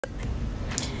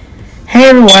Hey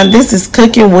everyone, this is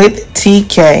Cooking with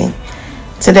TK.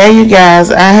 Today you guys,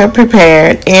 I have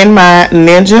prepared in my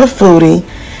Ninja Foodi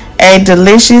a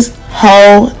delicious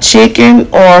whole chicken,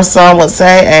 or some would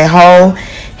say a whole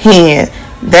hen.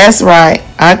 That's right,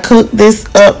 I cooked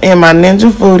this up in my Ninja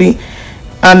Foodi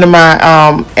under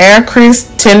my air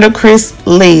crisp, tender crisp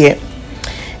lid.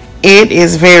 It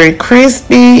is very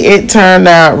crispy. It turned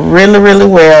out really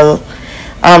well.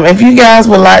 If you guys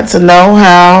would like to know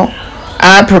how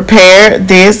I prepared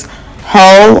this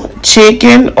whole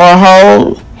chicken or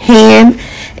whole hen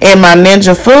in my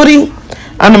Ninja Foodi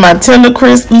under my tender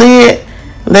crisp lid,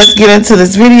 let's get into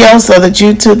this video so that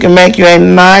you too can make you a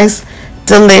nice,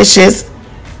 delicious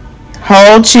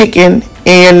whole chicken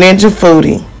in your Ninja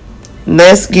Foodi.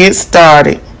 Let's get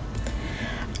started.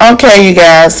 Okay, you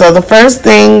guys, so the first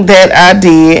thing that I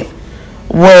did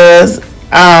was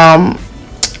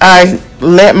I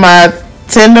let my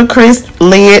tender crisp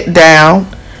lid down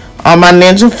on my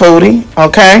Ninja Foodi.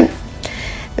 Okay,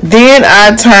 then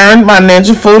I turned my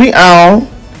Ninja Foodi on.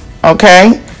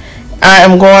 Okay, I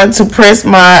am going to press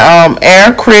my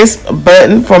air crisp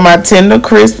button for my tender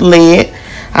crisp lid.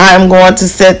 I am going to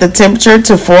set the temperature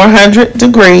to 400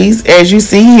 degrees, as you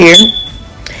see here.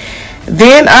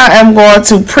 Then I am going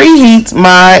to preheat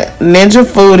my Ninja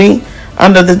Foodi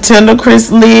under the tender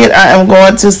crisp lid. I am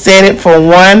going to set it for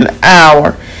 1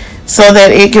 hour so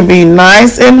that it can be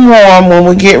nice and warm when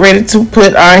we get ready to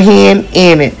put our hen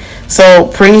in it. So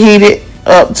preheat it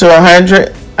up to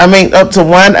up to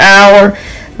 1 hour.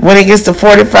 When it gets to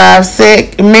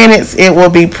 45 minutes, it will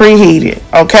be preheated.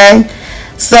 Okay,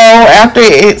 so after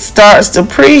it starts to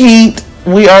preheat,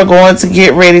 we are going to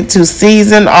get ready to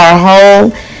season our whole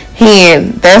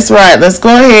hen. That's right, let's go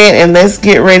ahead and let's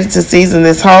get ready to season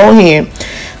this whole hen.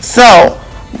 So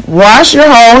wash your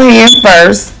whole hen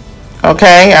first.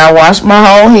 Okay, I washed my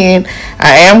whole hen.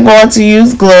 I am going to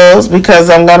use gloves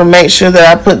because I'm going to make sure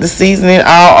that I put the seasoning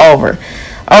all over.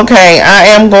 Okay, I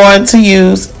am going to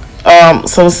use some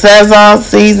Szechuan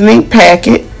seasoning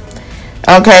packet.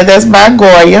 Okay, that's by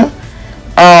Goya.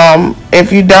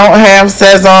 If you don't have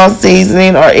Szechuan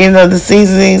seasoning or any of the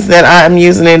seasonings that I am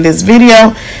using in this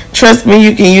video, trust me,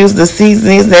 you can use the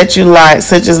seasonings that you like,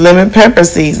 such as lemon pepper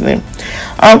seasoning.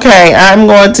 Okay, I'm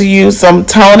going to use some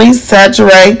Tony's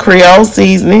Saturated Creole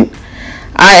seasoning.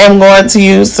 I am going to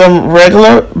use some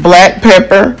regular black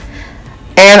pepper,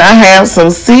 and I have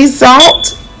some sea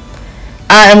salt.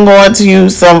 I am going to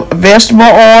use some vegetable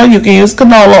oil. You can use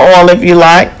canola oil if you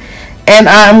like. And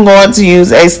I'm going to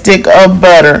use a stick of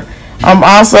butter.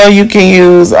 Also, you can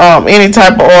use any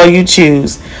type of oil you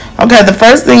choose. Okay, the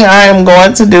first thing I am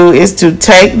going to do is to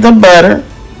take the butter,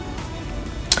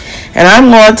 and I'm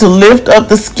going to lift up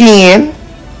the skin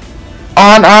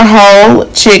on our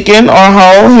whole chicken or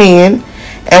whole hen,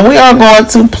 and we are going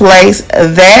to place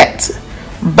that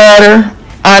butter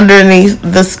underneath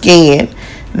the skin.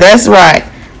 That's right,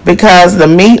 because the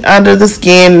meat under the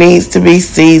skin needs to be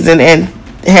seasoned and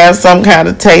have some kind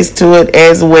of taste to it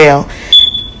as well.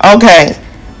 Okay,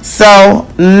 so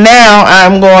now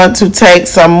I'm going to take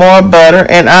some more butter,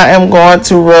 and I am going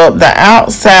to rub the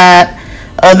outside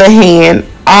of the hen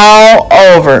all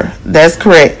over. That's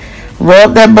correct.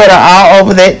 Rub that butter all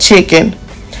over that chicken,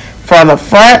 from the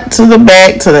front to the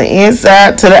back, to the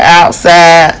inside to the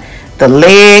outside, the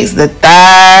legs, the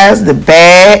thighs, the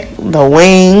back, the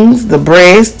wings, the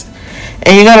breast,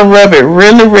 and you're going to rub it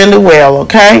really well.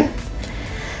 Okay,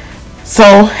 so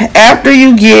after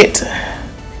you get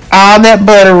all that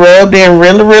butter rubbed in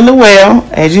really well,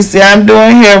 as you see I'm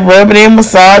doing here, rub it in,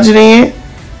 massage it in.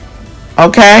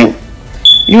 Okay,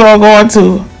 you are going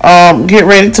to get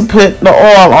ready to put the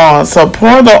oil on. So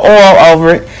pour the oil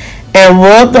over it and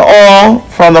rub the oil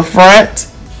from the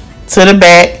front to the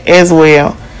back as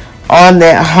well on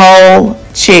that whole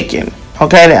chicken.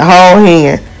 Okay, that whole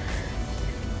hen.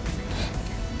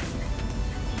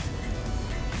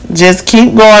 Just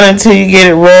keep going until you get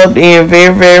it rubbed in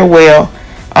very well.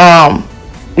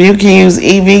 You can use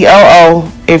EVOO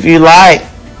if you like.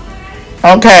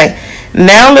 Okay,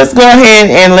 now let's go ahead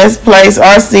and let's place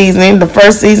our seasoning. The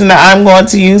first seasoning that I'm going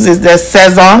to use is the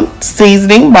Szechuan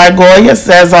seasoning by Goya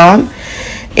Szechuan.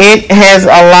 It has a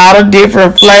lot of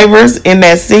different flavors in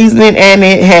that seasoning, and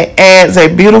it adds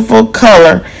a beautiful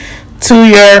color to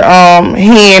your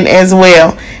hen as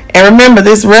well. And remember,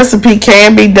 this recipe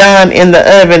can be done in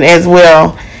the oven as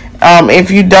well if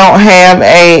you don't have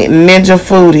a Ninja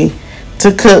Foodi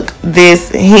to cook this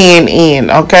hen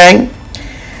in. Okay,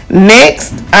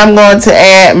 next I'm going to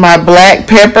add my black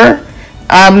pepper.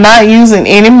 I'm not using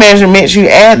any measurements. You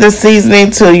add the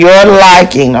seasoning to your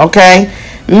liking. Okay,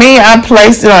 me, I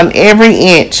placed it on every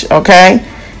inch. Okay,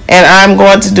 And I'm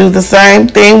going to do the same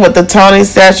thing with the Tony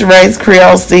Saturated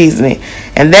Creole seasoning.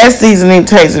 And that seasoning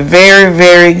tastes very,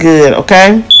 very good,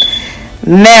 okay?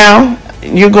 Now,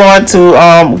 you're going to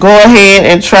go ahead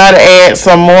and try to add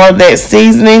some more of that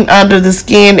seasoning under the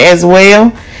skin as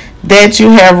well that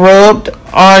you have rubbed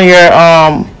on your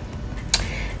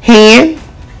hand.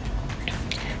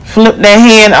 Flip that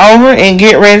hand over and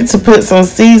get ready to put some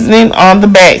seasoning on the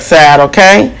back side,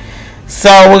 okay? So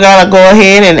we're going to go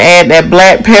ahead and add that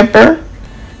black pepper.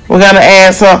 We're going to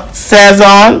add some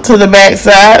Sazon to the back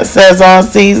side, Sazon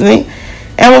seasoning.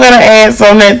 And we're going to add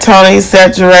some of that Tony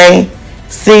Saturated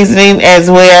seasoning as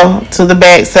well to the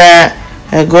back side.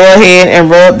 And go ahead and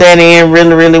rub that in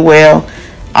really, really well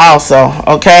also,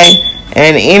 okay?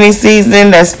 And any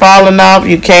seasoning that's falling off,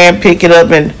 you can pick it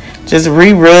up and just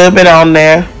re-rub it on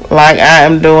there, like I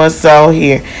am doing so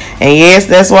here. And yes,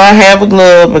 that's why I have a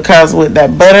glove, because with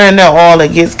that butter and the oil,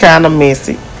 it gets kind of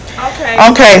messy.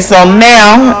 Okay, so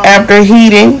now after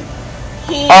heating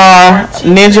our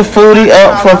Ninja Foodi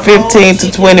up for 15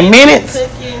 to 20 minutes,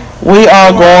 we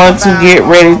are going to get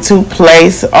ready to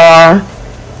place our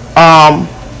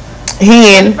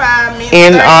hen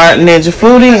in our Ninja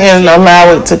Foodi and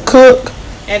allow it to cook.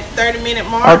 At 30-minute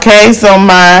mark. Okay, so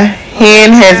my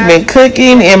hen has been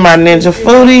cooking in my Ninja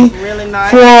Foodi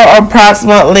for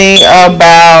approximately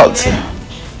about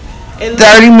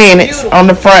 30 minutes on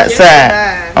the front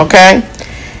side. Okay,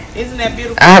 isn't that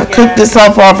beautiful? I have cooked this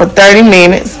so far for 30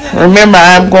 minutes. Remember,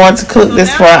 I'm going to cook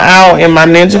this for an hour in my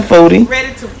Ninja Foodi.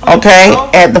 Okay,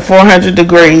 at the 400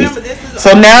 degrees.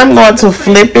 So now I'm going to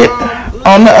flip it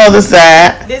on the other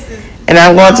side. And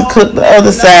I'm going to cook the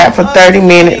other side for 30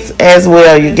 minutes as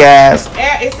well, you guys.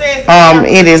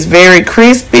 It is very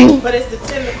crispy.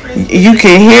 You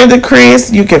can hear the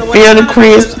crisp. You can feel the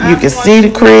crisp. You can see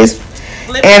the crisp.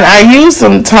 And I use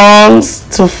some tongs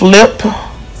to flip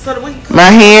my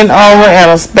hand over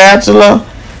and a spatula.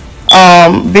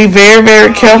 Be very,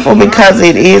 very careful because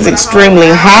it is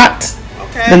extremely hot,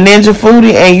 the Ninja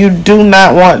Foodi, and you do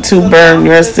not want to burn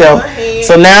yourself.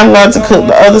 So now I'm going to cook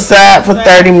the other side for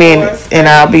 30 minutes and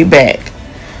I'll be back.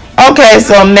 Okay,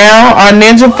 so now our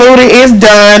Ninja Foodi is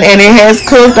done and it has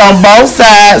cooked on both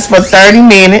sides for 30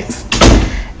 minutes.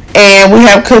 And we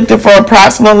have cooked it for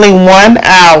approximately 1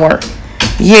 hour.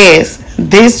 Yes,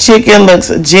 this chicken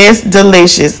looks just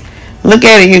delicious. Look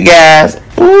at it, you guys.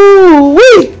 Ooh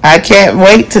wee! I can't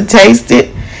wait to taste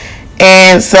it.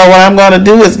 And so what I'm going to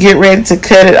do is get ready to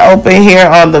cut it open here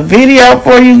on the video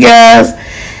for you guys,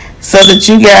 so that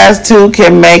you guys too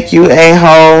can make you a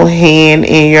whole hen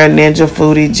in your Ninja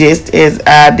Foodi just as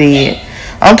I did.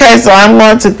 Okay, so I'm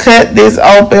going to cut this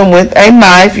open with a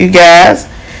knife, you guys,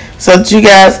 so that you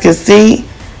guys can see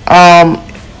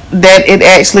that it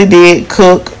actually did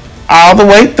cook all the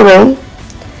way through.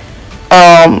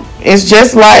 It's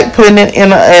just like putting it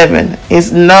in an oven.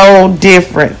 It's no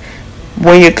different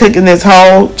when you're cooking this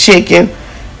whole chicken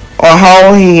or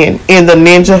whole hen in the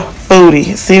Ninja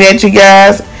Foodi. See that, you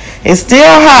guys? It's still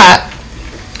hot,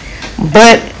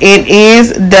 but it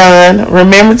is done.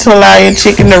 Remember to allow your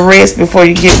chicken to rest before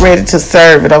you get ready to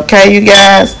serve it, okay, you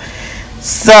guys?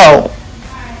 So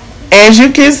as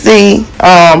you can see,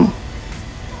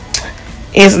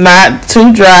 it's not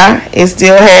too dry. It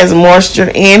still has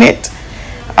moisture in it,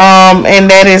 and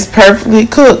that is perfectly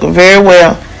cooked very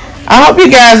well. I hope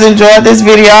you guys enjoyed this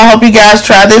video. I hope you guys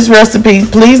try this recipe.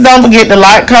 Please don't forget to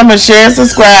like, comment, share, and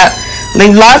subscribe.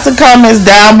 Leave lots of comments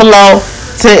down below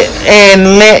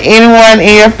and let anyone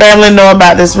in your family know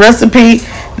about this recipe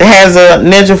that has a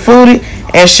Ninja Foodi,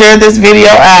 and share this video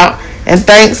out. And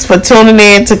thanks for tuning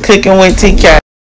in to Cooking with TK.